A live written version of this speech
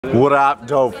What up,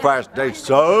 dope fresh day,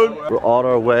 son? We're on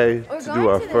our way to do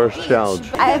our first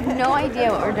challenge. I have no idea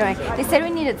what we're doing. They said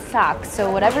we needed socks, so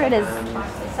whatever it is,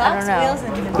 I don't know.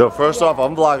 So first off,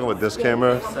 I'm vlogging with this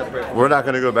camera. We're not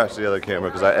gonna go back to the other camera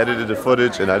because I edited the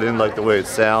footage and I didn't like the way it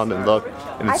sounded and looked,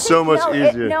 and it's so much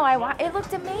easier. It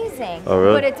looked amazing. Oh,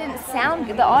 really? But it didn't sound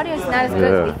good. The audio's not as good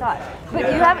as we thought. But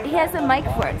he has a mic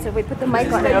for it, so if we put the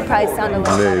mic on, it'll probably sound a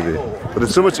little better. Maybe. But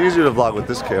it's so much easier to vlog with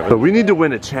this camera. So we need to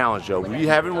win a challenge, yo. We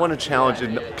haven't won a challenge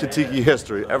in Kentucky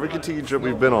history. Every Kentucky trip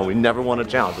we've been on, we never won a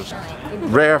challenge. It's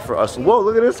rare for us. Whoa,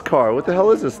 look at this car. What the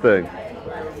hell is this thing?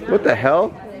 What the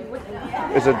hell?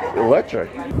 Is it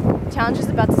electric? Challenge is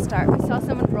about to start. We saw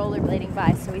someone rollerblading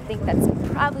by, so we think that's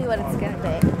probably what it's gonna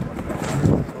be.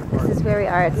 This is where we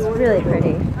are. It's really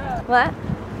pretty. What?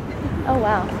 Oh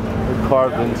wow. We're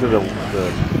carved into the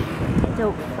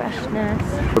dope freshness.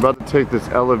 We're about to take this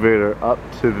elevator up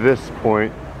to this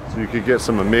point so you could get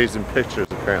some amazing pictures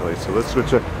apparently. So let's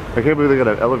switch it. I can't believe they got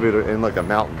an elevator in like a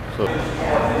mountain. So.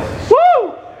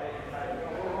 Woo!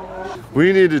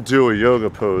 We need to do a yoga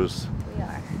pose. We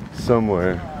are.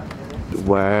 Somewhere.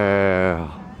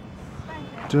 Wow.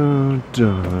 Dun,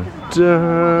 dun,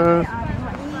 dun.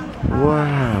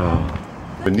 Wow.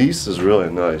 Nice is really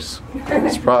nice.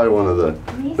 It's probably one of the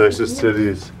nicest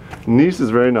cities. Nice is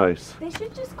very nice. They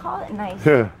should just call it nice.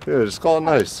 Yeah, just call it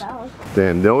nice.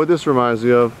 Dan, know what this reminds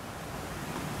me of?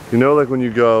 You know, like when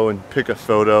you go and pick a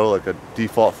photo, like a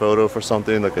default photo for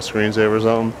something, like a screensaver or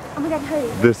something? Oh my god, hurry.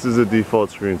 This is a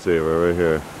default screensaver right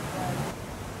here.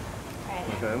 Alright.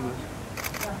 Okay.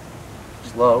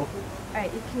 Slow.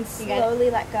 Alright, you can slowly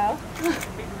let go.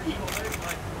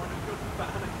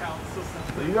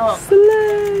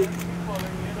 Slay!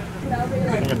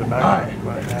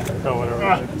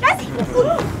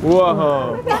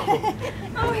 Whoa.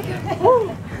 Oh my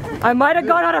god. I might have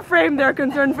gone out of frame there,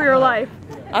 concerned for your life.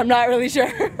 I'm not really sure.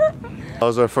 That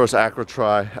was our first acro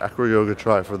yoga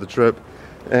try for the trip.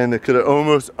 And it could have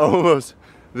almost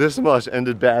this much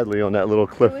ended badly on that little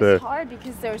cliff there. It was hard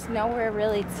because there was nowhere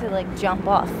really to like jump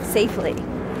off safely.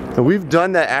 And we've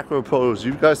done that acro pose.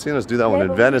 You guys seen us do that one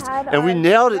in Venice. And we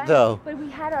nailed it though. But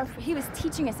he was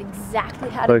teaching us exactly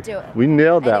how to do it. We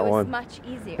nailed that one. It was much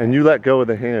easier. And you let go with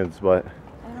the hands, but.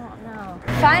 I don't know.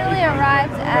 Finally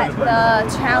arrived at the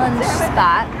challenge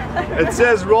spot. It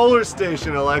says roller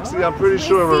station, Alexi. I'm pretty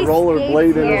sure we're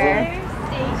rollerblading.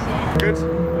 Good?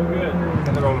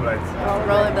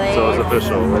 Rollerblade. So it's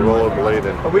official, we're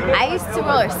rollerblading. I used to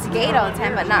roller skate all the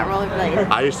time, but not rollerblade.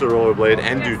 I used to rollerblade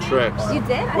and do tricks. You did?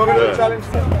 Yeah.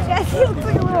 Jesse looks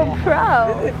like a little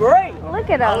pro. Great. Look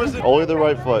at him. Only the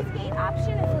right foot. Skate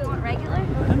option if we want regular? I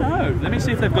don't know. Let me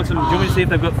see if they've got some. Do you want me to see if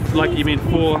they've got, like, you mean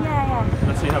 4? Yeah.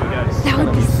 Let's see how it goes. That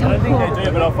would be so I don't think cool. they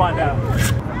do, but I'll find out.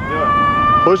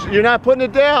 Do it. Push, you're not putting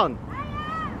it down.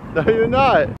 No, you're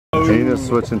not. Gina's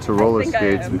switching to roller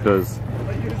skates because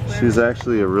she's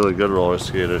actually a really good roller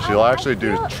skater. She'll actually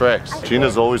do tricks.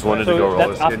 Gina's always wanted to go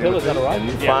roller skating. Uphill, is that alright? And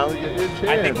you finally get your chance.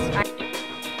 I think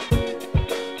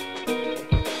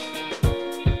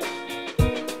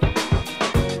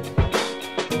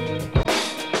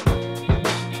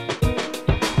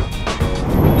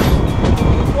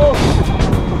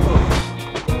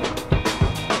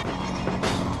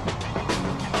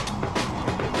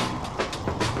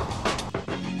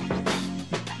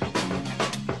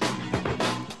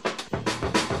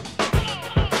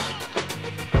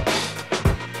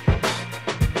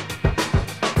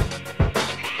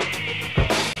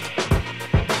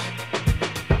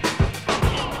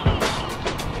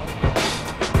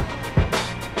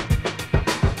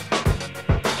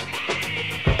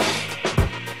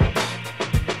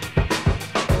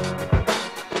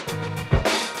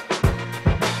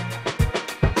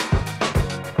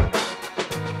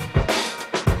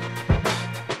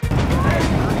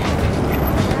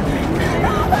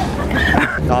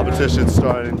Competition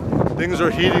starting. Things are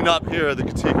heating up here at the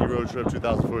Kentucky Road Trip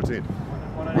 2014.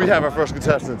 We have our first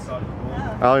contestants.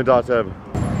 Ali and Datev.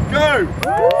 Go!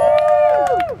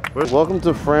 Welcome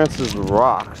to France's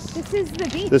Rocks. This is the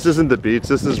beach. This isn't the beach,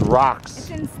 this is rocks. It's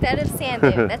instead of sand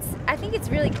dune. I think it's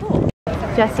really cool.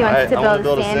 Jesse wants to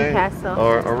build a sand castle.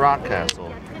 Or a rock castle.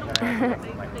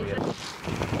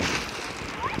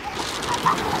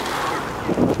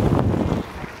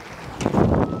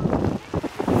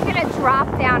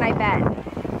 Drop down, I bet.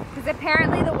 Because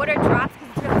apparently the water drops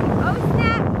because it's really, oh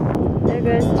snap! There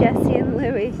goes Jesse and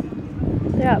Louie.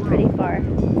 They're out pretty far. Are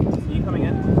you coming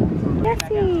in?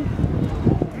 Jesse! You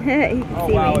can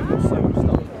see wow, me. I've got so much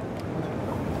stuff.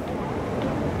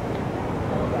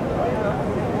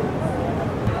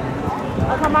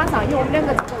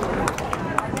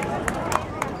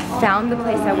 found the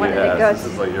place I wanted to go This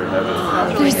is like your heaven.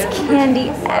 There's candy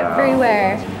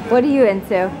everywhere. What are you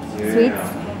into? Sweets?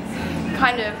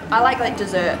 Kind of. I like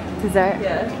dessert. Dessert?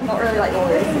 Yeah. Not really like all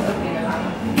this.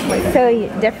 So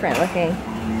different looking.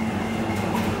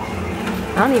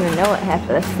 I don't even know what half of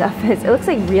this stuff is. It looks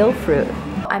like real fruit.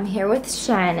 I'm here with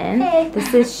Shannon. Hey.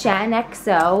 This is Shan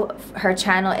XO. Her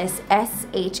channel is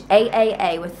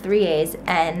SHAAA with 3 A's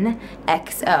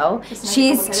NXO.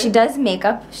 She does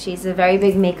makeup. She's a very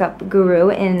big makeup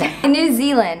guru in New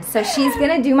Zealand. So she's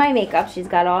gonna do my makeup. She's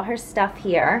got all her stuff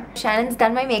here. Shannon's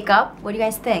done my makeup. What do you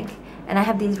guys think? And I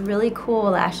have these really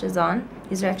cool lashes on.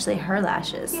 These are actually her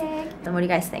lashes. Yay. Then what do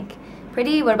you guys think?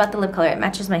 Pretty? What about the lip color? It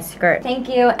matches my skirt. Thank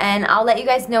you, and I'll let you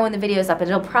guys know when the video's up.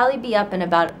 It'll probably be up in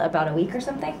about a week or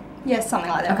something. Yeah, something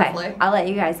like that. Okay, hopefully. I'll let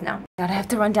you guys know. God, I have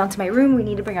to run down to my room. We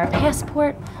need to bring our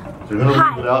passport. They're gonna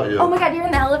leave without you. Oh my God, you're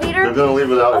in the elevator? They're gonna leave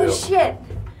without you. Oh shit.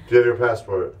 Do you have your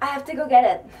passport? I have to go get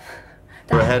it.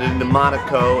 We're heading to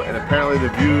Monaco, and apparently the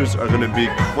views are gonna be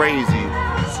crazy.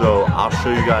 So I'll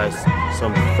show you guys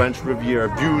some French Riviera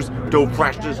views. Dope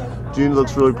practice. Jean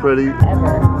looks really pretty.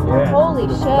 Ever. Yeah. Holy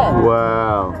shit.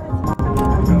 Wow.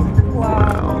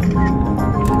 Wow.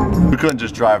 We couldn't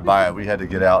just drive by it. We had to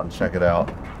get out and check it out.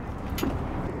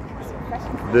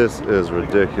 This is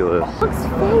ridiculous. It looks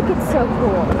fake. It's so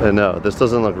cool. I know. This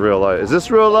doesn't look real life. Is this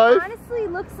real life? It honestly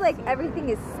looks like everything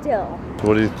is still.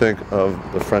 What do you think of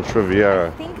the French Riviera?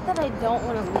 I think that I don't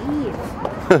want to leave.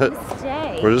 I'm gonna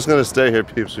stay. We're just gonna stay here,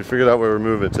 peeps. We figured out where we're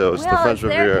moving to. It's the French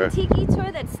Riviera. Is there a Kentucky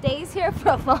tour that stays here for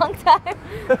a long time?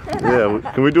 Yeah,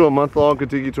 can we do a month-long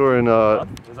Kentucky tour in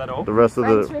Is that all? the rest of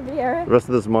French Riviera? the rest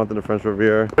of this month in the French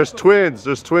Riviera? There's twins.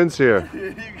 There's twins here.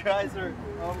 You guys are.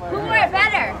 Oh my Who wore it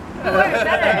better? Who wore it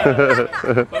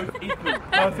better? Both equal.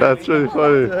 That's really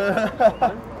funny.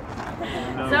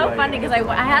 So funny because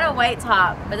I had a white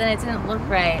top, but then it didn't look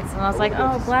right. So I was like,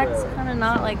 oh, black's kind of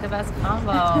not like the best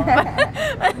combo.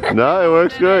 No, it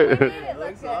works great.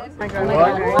 What?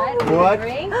 What?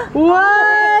 What?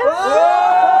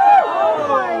 Oh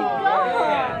my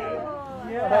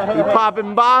God! You're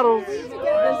popping bottles.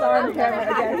 At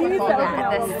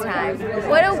this time.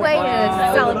 What a way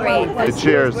to celebrate. Hey,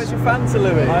 cheers. Where's your fancy,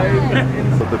 Louis?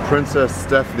 So the Princess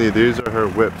Stephanie, these are her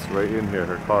whips right in here,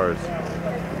 her cars.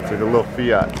 It's like a little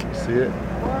Fiat. You see it?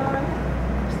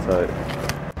 It's tight.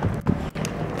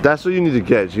 That's what you need to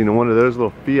get, Gina. One of those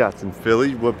little Fiats in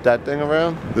Philly. Whip that thing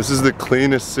around. This is the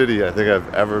cleanest city I think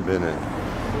I've ever been in.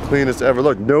 Cleanest ever.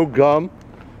 Look, no gum.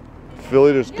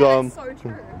 Philly, there's gum. That's so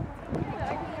true.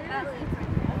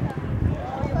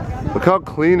 Look how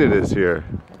clean it is here.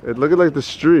 Look at like the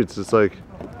streets. It's like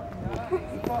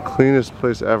cleanest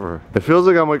place ever. It feels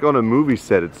like I'm like on a movie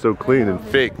set. It's so clean and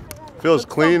fake. It feels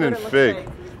clean and fake.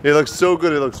 It looks so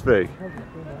good. It looks fake.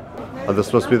 Oh,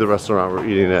 this must be the restaurant we're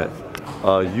eating at.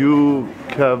 I'm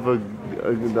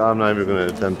not even gonna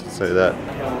attempt to say that.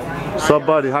 Sup,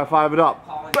 buddy? High five it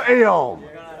up. Bam!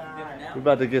 We're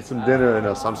about to get some dinner in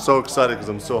us. I'm so excited because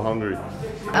I'm so hungry.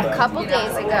 A couple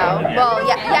days ago, well,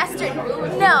 yesterday,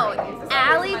 no,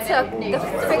 Allie took the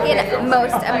freaking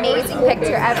most amazing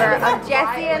picture ever of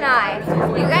Jesse and I.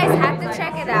 You guys have to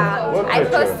check it out. I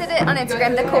posted it on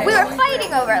Instagram. We were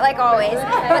fighting over it, like always,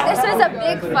 but this was a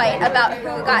big fight about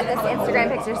who got this Instagram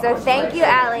picture. So thank you,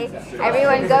 Allie.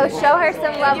 Everyone, go show her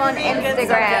some love on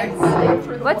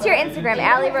Instagram. What's your Instagram?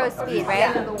 Allie Rose Speed,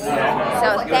 right?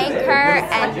 So thank her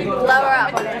and blow her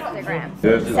up on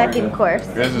Instagram. Second course.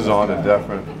 This is on a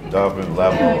different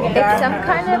level. It's some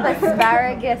kind of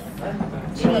asparagus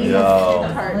cheese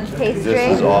pastry.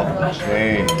 This is off the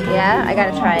chain. Yeah, I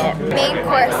gotta try it. Main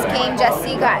course came.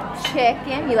 Jesse got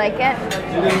chicken. You like it?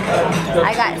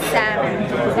 I got salmon.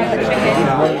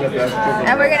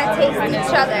 And we're gonna taste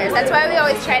each other's. That's why we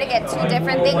always try to get 2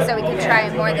 different things so we can try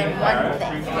more than one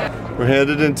thing. We're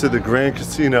headed into the Grand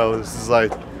Casino. This is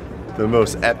like the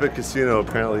most epic casino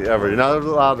apparently ever. You're not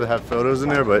allowed to have photos in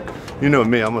there, but you know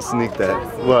me, I'm gonna sneak that.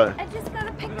 What? I just got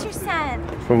a picture sent.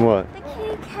 From what? The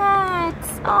kitty cats.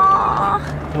 Aww.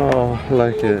 Oh, I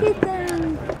like Look it. at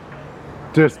them.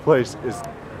 This place is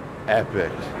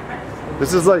epic.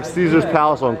 This is like Caesar's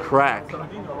Palace on crack.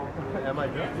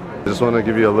 I just want to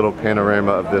give you a little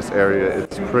panorama of this area.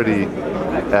 It's pretty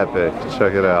epic.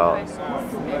 Check it out.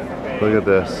 Look at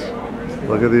this.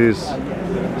 Look at these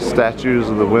statues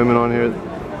of the women on here.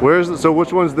 So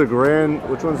which one's the grand,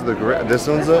 this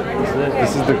one's it?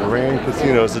 This is the Grand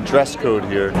Casino. It's a dress code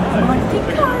here.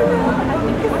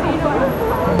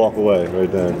 Walk away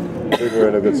right then. I think we're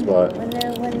in a good spot.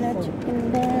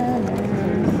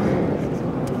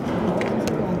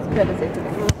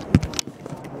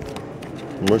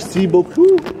 Merci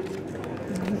beaucoup.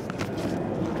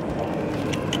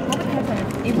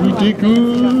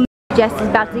 Jess is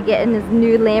about to get in his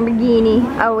new Lamborghini.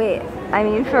 Oh wait, I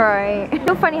mean Ferrari. It's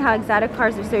so funny how exotic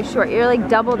cars are so short. You're like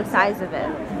double the size of it.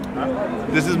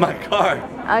 This is my car.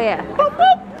 Oh yeah.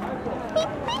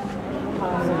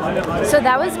 So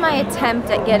that was my attempt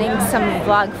at getting some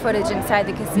vlog footage inside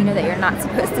the casino that you're not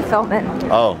supposed to film in.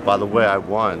 Oh, by the way, I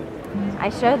won. I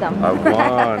showed them. I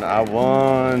won. I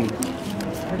won.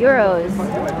 Euros.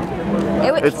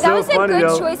 It's that so was funny, a good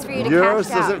yo. choice for you to Euros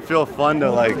cash out. doesn't feel fun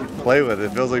to like play with.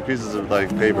 It feels like pieces of like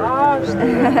paper.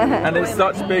 And it's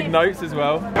such big notes as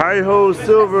well. Hi-ho,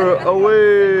 silver,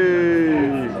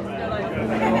 away!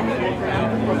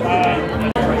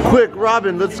 Quick,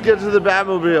 Robin, let's get to the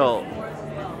Batmobile.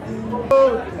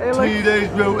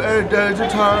 Teenage Mutant Ninja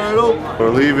Turtle. We're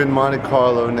leaving Monte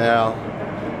Carlo now.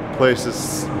 Place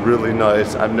is really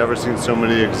nice. I've never seen so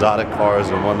many exotic cars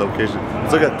in one location.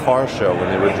 It's like a car show when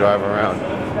they would drive around.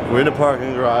 We're in a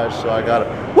parking garage, so I gotta.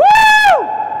 Woo!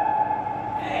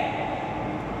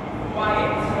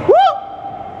 Woo!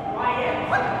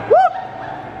 Woo!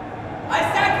 I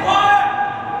said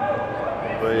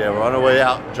quiet! But yeah, we're on our way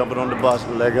out, jumping on the bus,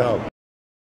 let go.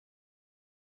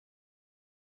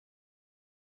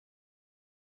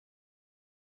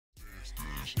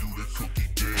 Do the cookie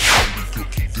dance, do the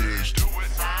cookie dance, do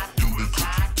the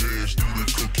cookie